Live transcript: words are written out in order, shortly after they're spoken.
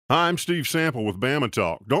Hi, I'm Steve Sample with Bama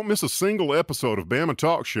Talk. Don't miss a single episode of Bama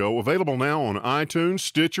Talk Show, available now on iTunes,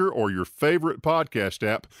 Stitcher, or your favorite podcast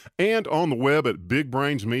app, and on the web at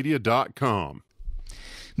bigbrainsmedia.com.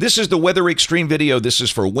 This is the Weather Xtreme video. This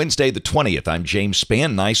is for Wednesday the 20th. I'm James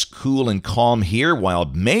Spann. Nice, cool, and calm here while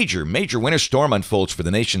major winter storm unfolds for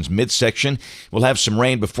the nation's midsection. We'll have some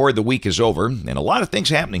rain before the week is over, and a lot of things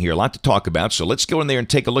happening here, a lot to talk about. So let's go in there and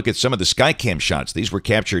take a look at some of the Skycam shots. These were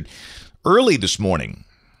captured early this morning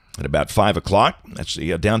at about 5 o'clock. That's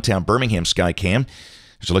the downtown Birmingham Skycam.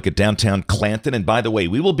 There's a look at downtown Clanton. And by the way,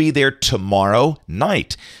 we will be there tomorrow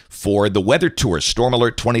night for the weather tour, Storm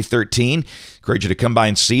Alert 2013. Encourage you to come by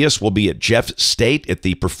and see us. We'll be at Jeff State at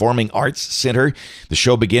the Performing Arts Center. The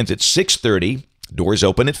show begins at 6:30. Doors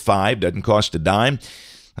open at 5. Doesn't cost a dime.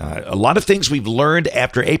 A lot of things we've learned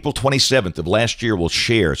after April 27th of last year we'll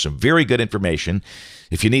share. Some very good information.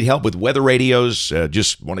 If you need help with weather radios,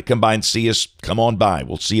 just want to come by and see us, come on by.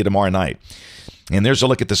 We'll see you tomorrow night. And there's a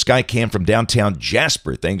look at the Skycam from downtown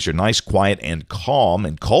Jasper. Things are nice, quiet, and calm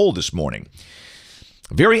and cold this morning.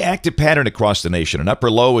 Very active pattern across the nation. An upper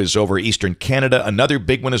low is over eastern Canada. Another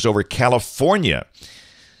big one is over California.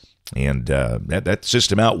 And that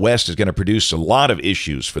system out west is going to produce a lot of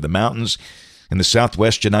issues for the mountains in the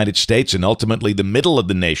southwest United States and ultimately the middle of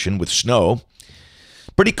the nation with snow.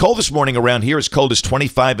 Pretty cold this morning around here, as cold as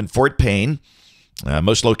 25 in Fort Payne.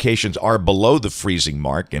 Most locations are below the freezing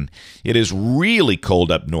mark, and it is really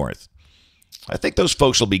cold up north. I think those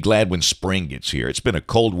folks will be glad when spring gets here. It's been a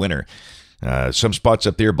cold winter. Some spots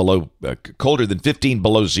up there below colder than 15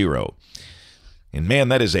 below zero. And man,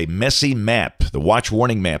 that is a messy map, the watch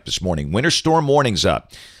warning map this morning. Winter storm warnings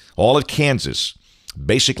up. All of Kansas,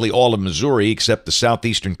 basically all of Missouri except the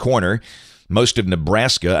southeastern corner, most of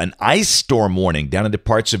Nebraska, an ice storm warning down into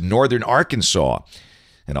parts of northern Arkansas,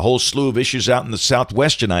 and a whole slew of issues out in the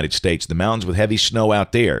southwest United States, the mountains with heavy snow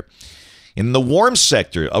out there. In the warm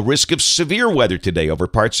sector, a risk of severe weather today over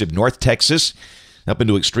parts of North Texas up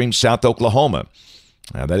into extreme South Oklahoma.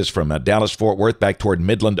 That is from Dallas-Fort Worth back toward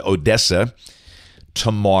Midland, Odessa.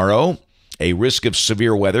 Tomorrow, a risk of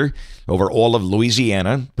severe weather over all of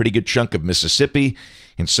Louisiana, pretty good chunk of Mississippi,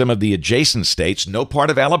 and some of the adjacent states. No part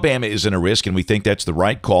of Alabama is in a risk, and we think that's the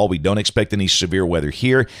right call. We don't expect any severe weather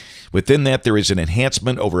here. Within that, there is an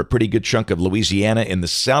enhancement over a pretty good chunk of Louisiana in the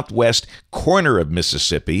southwest corner of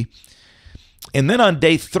Mississippi. And then on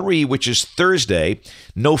day 3, which is Thursday,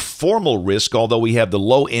 no formal risk, although we have the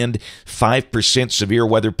low-end 5% severe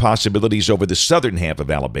weather possibilities over the southern half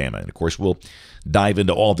of Alabama. And, of course, we'll dive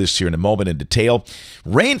into all this here in a moment in detail.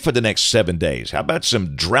 Rain for the next 7 days. How about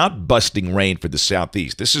some drought-busting rain for the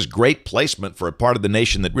southeast? This is great placement for a part of the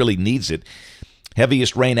nation that really needs it.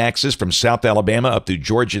 Heaviest rain axis from South Alabama up through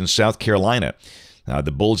Georgia and South Carolina.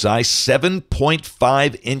 The bullseye,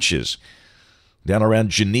 7.5 inches down around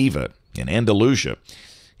Geneva and Andalusia.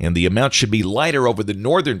 And the amount should be lighter over the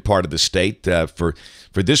northern part of the state. For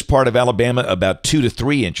this part of Alabama, about 2 to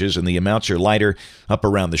 3 inches, and the amounts are lighter up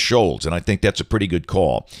around the shoals. And I think that's a pretty good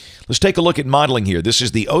call. Let's take a look at modeling here. This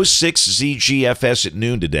is the 06 ZGFS at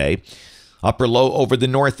noon today. Upper low over the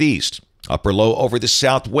northeast. Upper low over the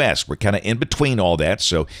southwest. We're kind of in between all that,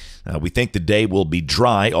 so we think the day will be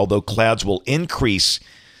dry, although clouds will increase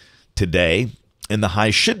today, and the high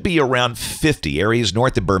should be around 50. Areas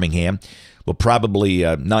north of Birmingham will probably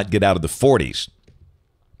not get out of the 40s.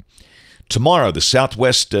 Tomorrow, the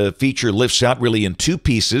southwest feature lifts out really in 2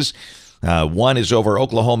 pieces. One is over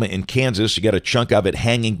Oklahoma and Kansas. You got a chunk of it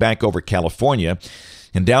hanging back over California.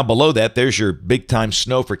 And down below that, there's your big-time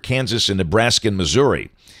snow for Kansas and Nebraska and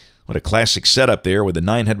Missouri. What a classic setup there with a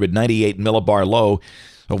 998 millibar low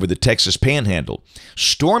over the Texas Panhandle.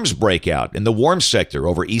 Storms break out in the warm sector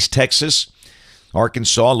over East Texas,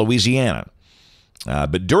 Arkansas, Louisiana.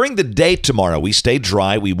 But during the day tomorrow, we stay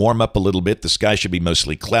dry. We warm up a little bit. The sky should be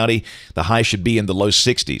mostly cloudy. The high should be in the low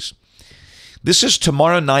 60s. This is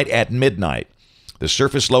tomorrow night at midnight. The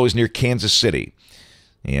surface low is near Kansas City.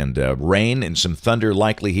 And rain and some thunder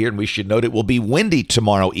likely here. And we should note it will be windy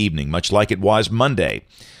tomorrow evening, much like it was Monday,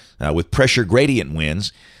 with pressure gradient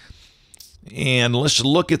winds. And let's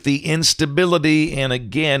look at the instability. And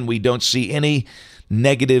again, we don't see any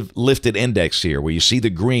negative lifted index here. Where you see the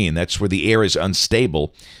green, that's where the air is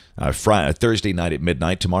unstable. Thursday night at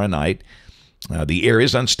midnight, tomorrow night. The air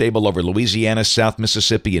is unstable over Louisiana, South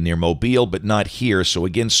Mississippi, and near Mobile, but not here. So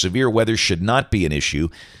again, severe weather should not be an issue.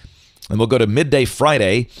 And we'll go to midday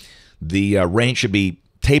Friday. The rain should be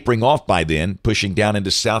tapering off by then, pushing down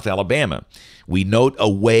into South Alabama. We note a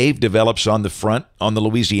wave develops on the front on the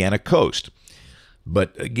Louisiana coast.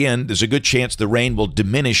 But again, there's a good chance the rain will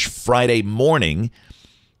diminish Friday morning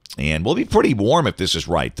And we'll be pretty warm if this is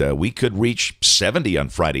right. We could reach 70 on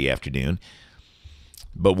Friday afternoon.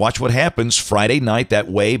 But watch what happens. Friday night,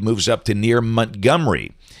 that wave moves up to near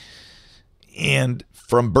Montgomery. And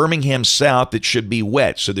from Birmingham south, it should be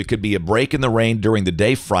wet. So there could be a break in the rain during the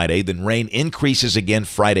day Friday. Then rain increases again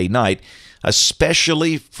Friday night,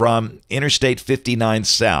 especially from Interstate 59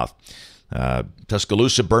 south.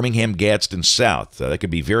 Tuscaloosa, Birmingham, Gadsden south. That could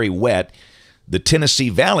be very wet. The Tennessee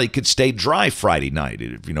Valley could stay dry Friday night,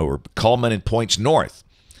 or Cullman and points north.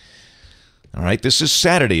 All right, this is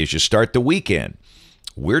Saturday as you start the weekend.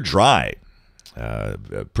 We're dry. A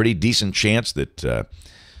pretty decent chance that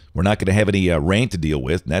we're not going to have any rain to deal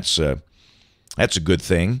with, and that's a good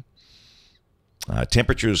thing.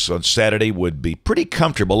 Temperatures on Saturday would be pretty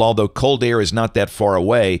comfortable, although cold air is not that far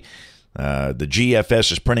away. The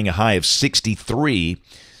GFS is printing a high of 63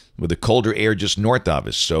 with the colder air just north of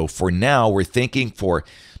us. So for now, we're thinking for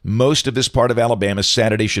most of this part of Alabama,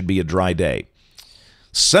 Saturday should be a dry day.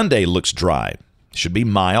 Sunday looks dry. Should be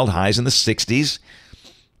mild, highs in the 60s.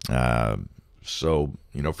 So,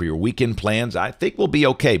 for your weekend plans, I think we'll be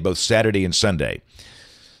okay both Saturday and Sunday.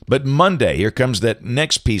 But Monday, here comes that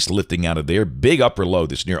next piece lifting out of there. Big upper low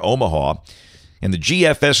that's near Omaha. And the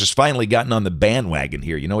GFS has finally gotten on the bandwagon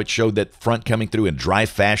here. It showed that front coming through in dry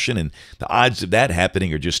fashion, and the odds of that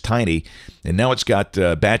happening are just tiny. And now it's got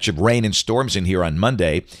a batch of rain and storms in here on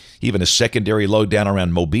Monday, even a secondary low down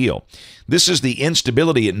around Mobile. This is the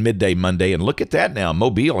instability at midday Monday, and look at that now.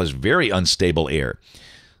 Mobile has very unstable air.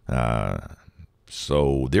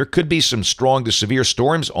 So there could be some strong to severe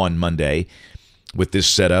storms on Monday with this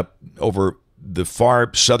setup over the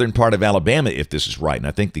far southern part of Alabama, if this is right. And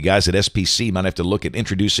I think the guys at SPC might have to look at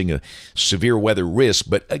introducing a severe weather risk.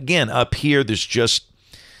 But again, up here, there's just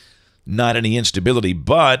not any instability.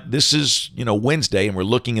 But this is, Wednesday, and we're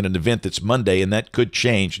looking at an event that's Monday, and that could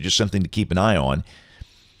change. Just something to keep an eye on.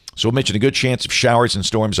 So we'll mention a good chance of showers and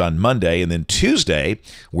storms on Monday. And then Tuesday,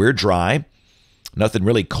 we're dry. Nothing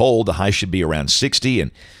really cold. The high should be around 60.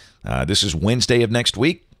 And this is Wednesday of next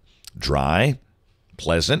week. Dry,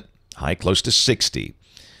 pleasant. High close to 60.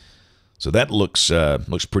 So that looks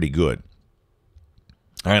pretty good.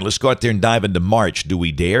 All right, let's go out there and dive into March. Do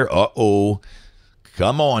we dare? Uh-oh.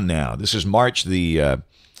 Come on now. This is March the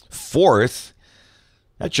 4th.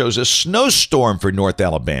 That shows a snowstorm for North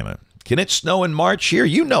Alabama. Can it snow in March here?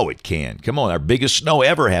 You know it can. Come on, our biggest snow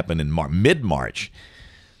ever happened in mid-March.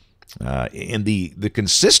 And the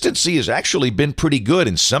consistency has actually been pretty good,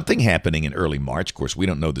 and something happening in early March. Of course, we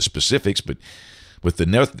don't know the specifics, but with the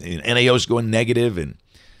NAOs going negative and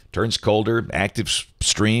turns colder, active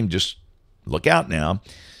stream, just look out now.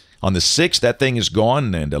 On the 6th, that thing is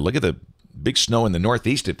gone, and look at the big snow in the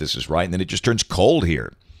northeast if this is right, and then it just turns cold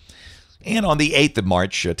here. And on the 8th of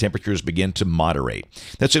March, temperatures begin to moderate.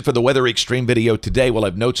 That's it for the Weather Xtreme video today. We'll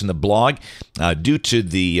have notes in the blog. Due to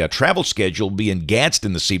the travel schedule, we'll be in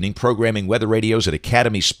Gadsden this evening, programming weather radios at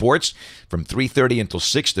Academy Sports from 3:30 until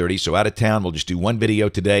 6:30. So out of town, we'll just do one video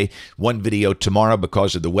today, one video tomorrow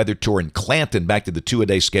because of the weather tour in Clanton, back to the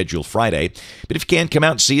two-a-day schedule Friday. But if you can, come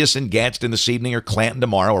out and see us in Gadsden this evening or Clanton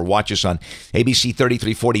tomorrow, or watch us on ABC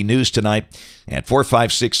 3340 News tonight at 4,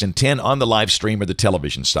 5, 6, and 10 on the live stream or the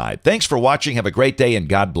television side. Thanks for watching. Have a great day, and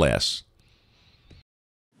God bless.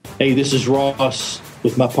 Hey, this is Ross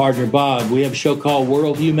with my partner Bob. We have a show called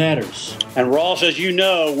Worldview Matters. And Ross, as you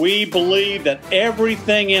know, we believe that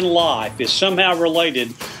everything in life is somehow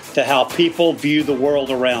related to how people view the world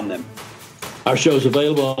around them. Our show is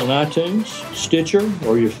available on iTunes, Stitcher,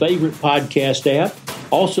 or your favorite podcast app.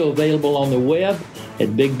 Also available on the web at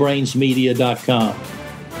bigbrainsmedia.com.